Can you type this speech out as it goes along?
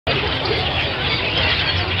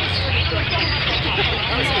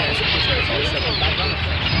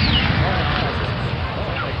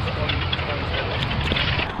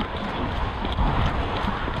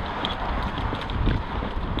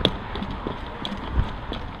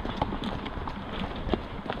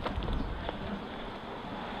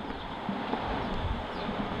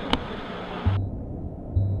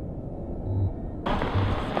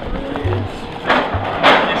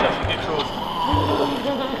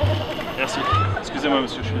merci. Excusez-moi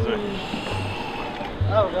monsieur, je suis désolé.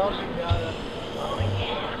 Ah, regarde,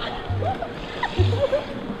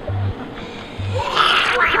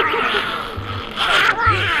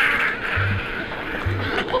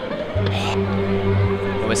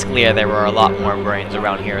 It was clear there were a lot more brains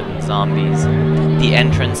around here than zombies. The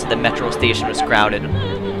entrance to the metro station was crowded.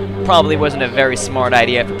 Probably wasn't a very smart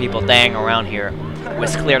idea for people staying around here. It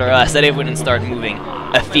was clear to us that if we didn't start moving,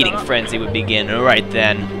 a feeding frenzy would begin right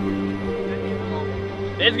then.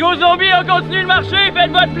 Let's go zombies, on continue de marcher,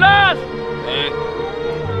 faites votre place!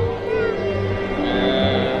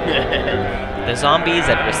 The zombies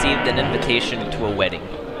had received an invitation to a wedding.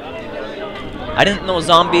 I didn't know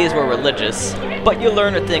zombies were religious, but you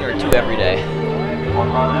learn a thing or two every day.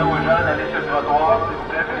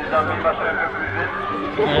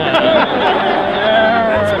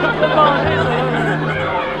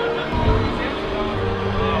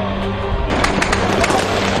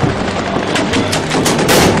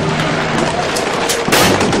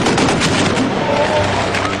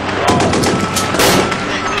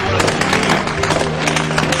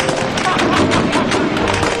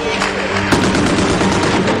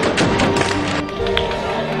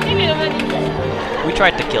 We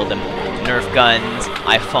tried to kill them. Nerf guns,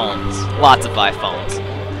 iPhones, lots of iPhones.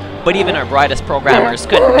 But even our brightest programmers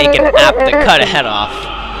couldn't make an app to cut a head off.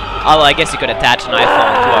 Although I guess you could attach an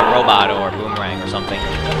iPhone to a robot or a boomerang or something.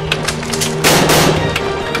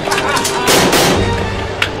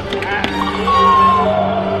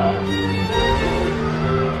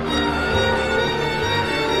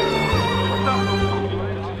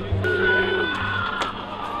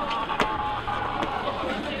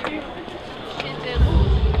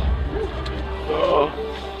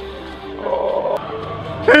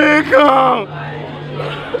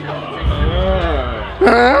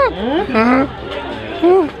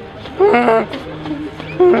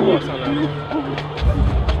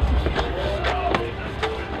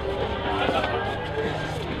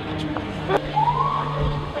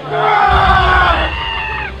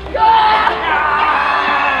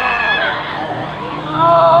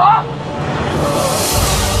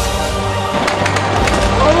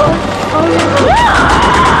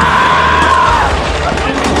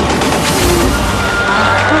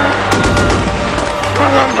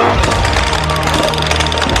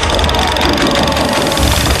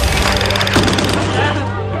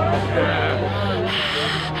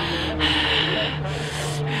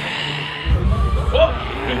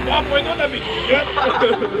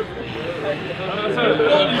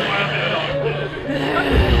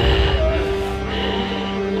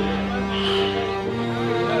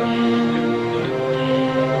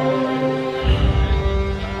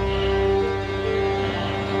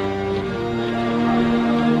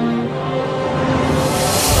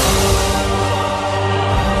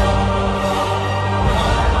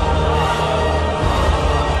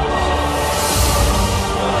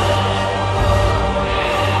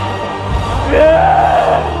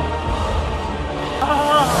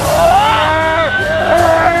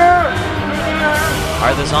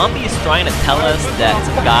 Are the zombies trying to tell us that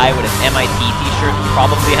some guy with an MIT t-shirt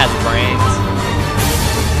probably has brains?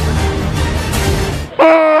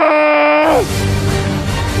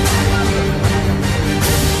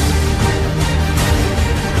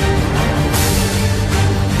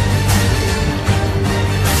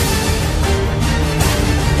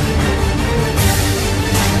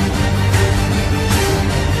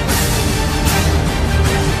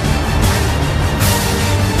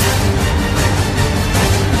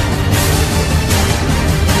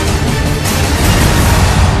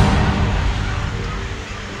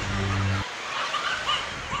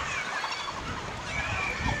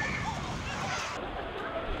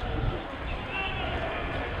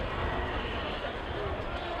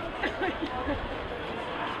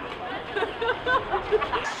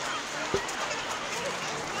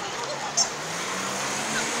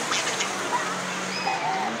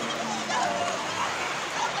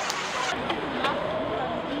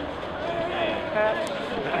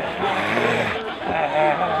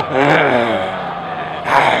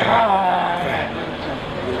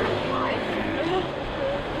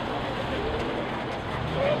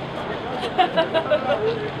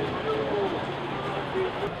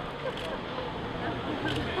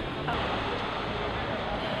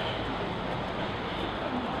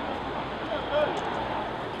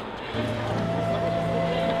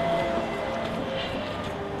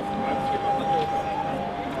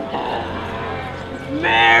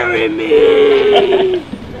 Marry me!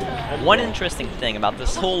 One interesting thing about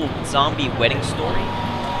this whole zombie wedding story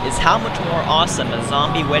is how much more awesome a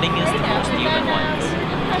zombie wedding is than most human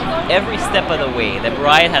ones. every step of the way. The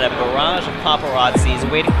bride had a barrage of paparazzis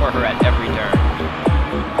waiting for her at every turn.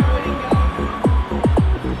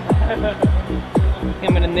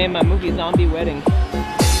 I'm gonna name my movie Zombie Wedding.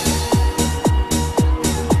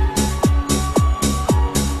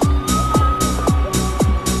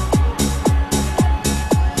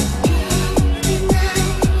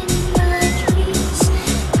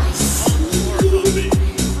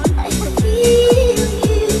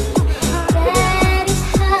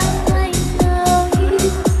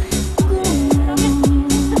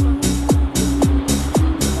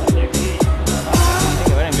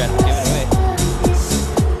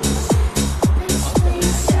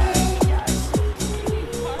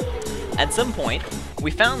 At some point,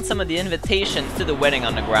 we found some of the invitations to the wedding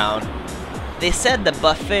on the ground. They said the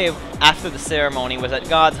buffet after the ceremony was at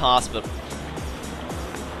God's hospital.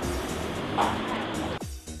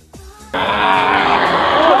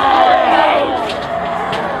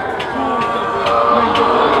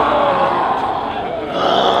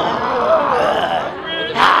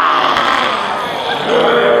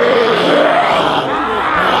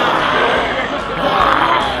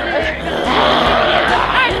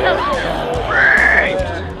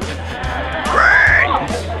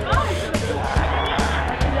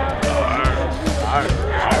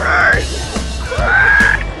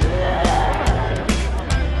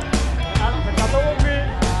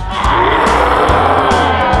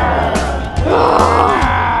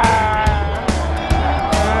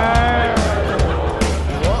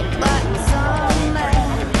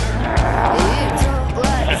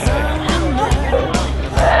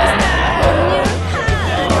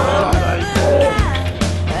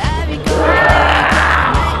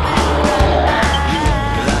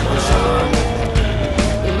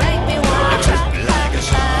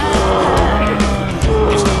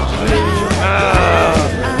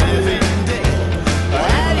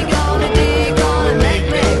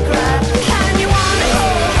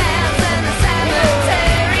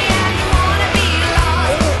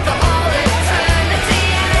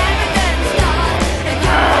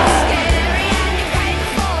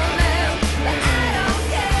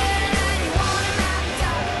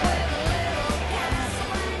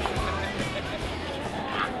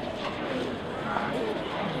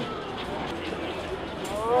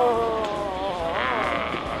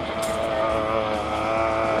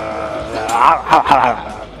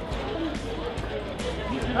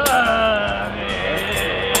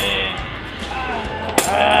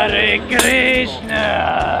 Hare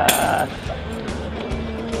Krishna.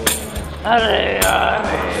 Hare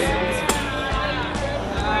Hare.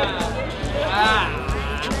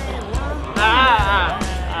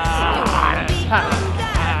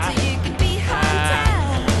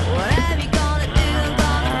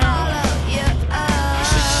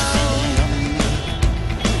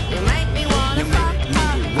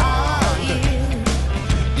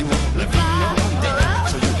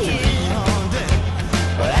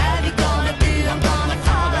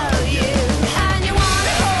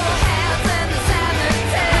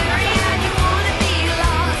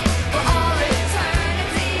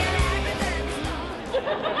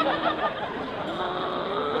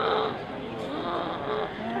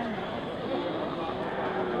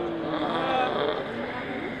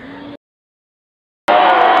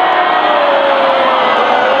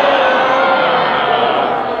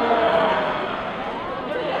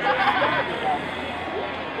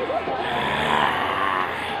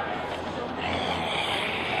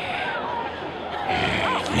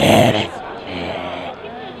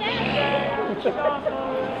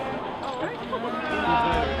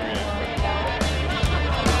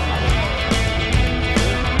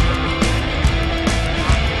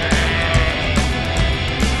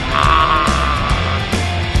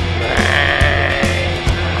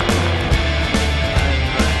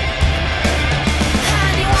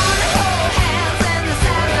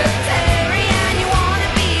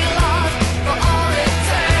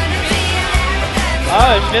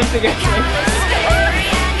 Oh, schwimmt sie ganz schön.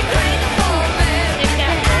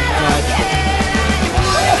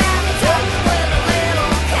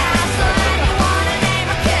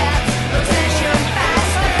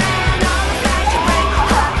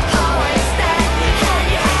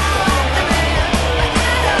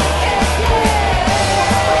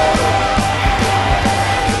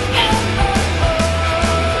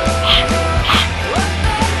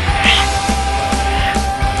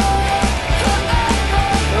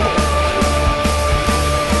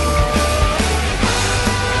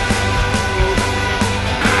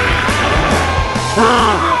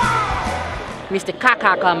 Mr.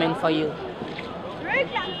 Kaka coming for you.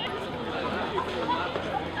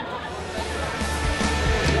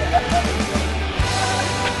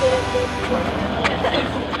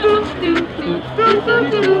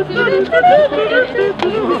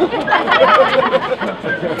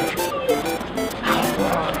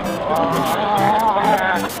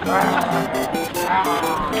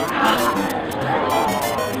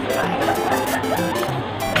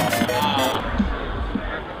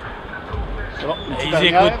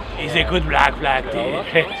 Ils écoutent Black Black.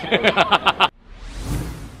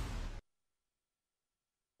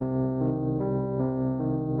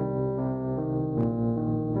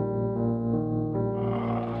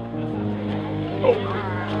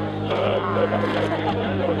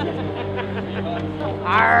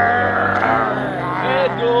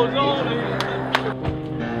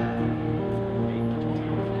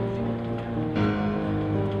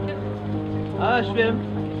 Ah, je filme.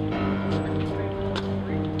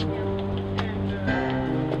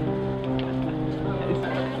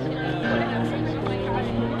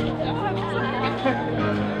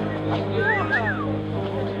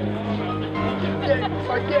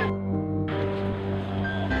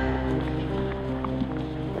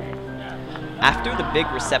 After the big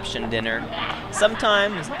reception dinner,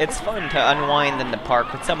 sometimes it's fun to unwind in the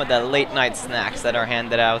park with some of the late night snacks that are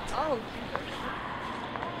handed out.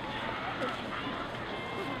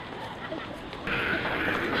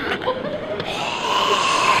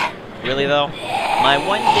 Really though, my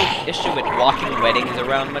one big issue with walking weddings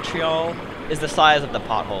around Montreal is the size of the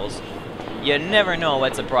potholes. You never know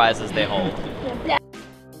what surprises they hold.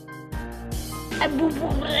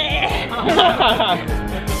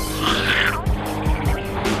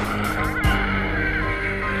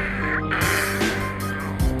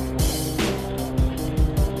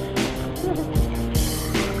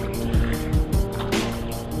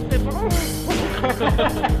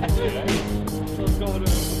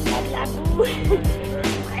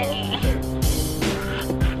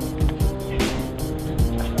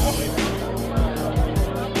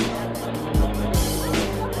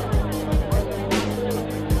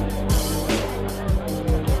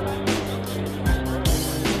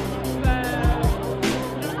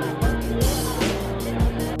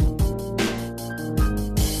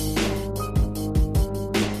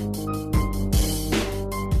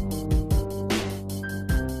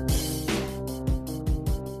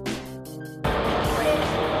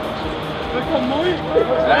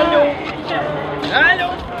 Allô?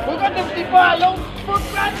 Pourquoi tu me dis pas allô?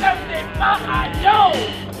 Pourquoi tu me dis pas allô?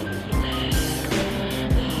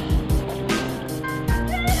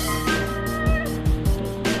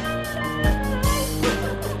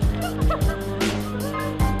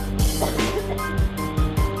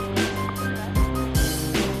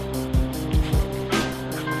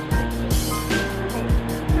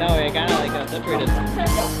 No, it kind of like got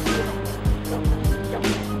separated.